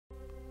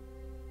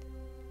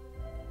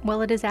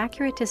While it is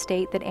accurate to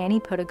state that Annie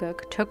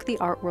POOTOOGOOK took the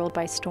art world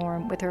by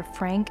storm with her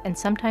frank and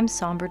sometimes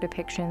somber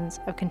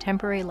depictions of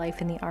contemporary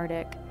life in the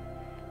Arctic,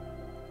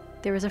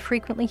 there is a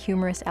frequently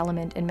humorous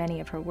element in many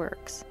of her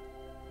works.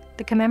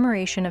 The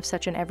commemoration of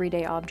such an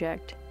everyday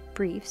object,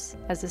 briefs,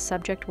 as a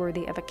subject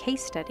worthy of a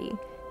case study,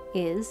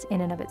 is,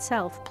 in and of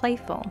itself,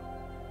 playful.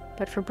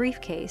 But for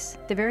Briefcase,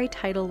 the very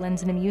title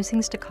lends an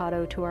amusing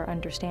staccato to our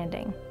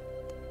understanding.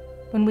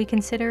 When we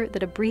consider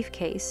that a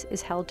briefcase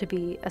is held to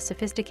be a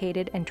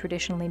sophisticated and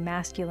traditionally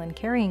masculine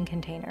carrying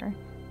container,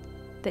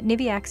 that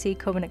NIVIAKSIE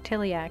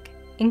QUVIANAQTULIAQ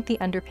inked the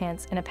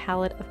underpants in a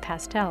palette of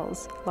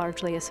pastels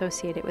largely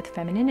associated with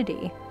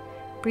femininity,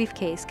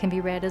 Briefcase can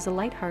be read as a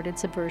lighthearted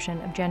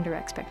subversion of gender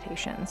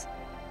expectations.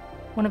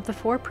 One of the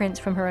 4 prints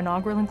from her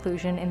inaugural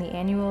inclusion in the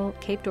annual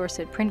Cape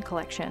Dorset print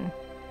collection,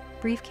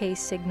 Briefcase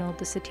signaled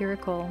the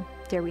satirical,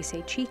 dare we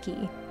say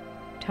cheeky,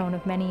 tone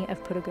of many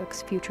of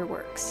POOTOOGOOK's future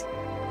works.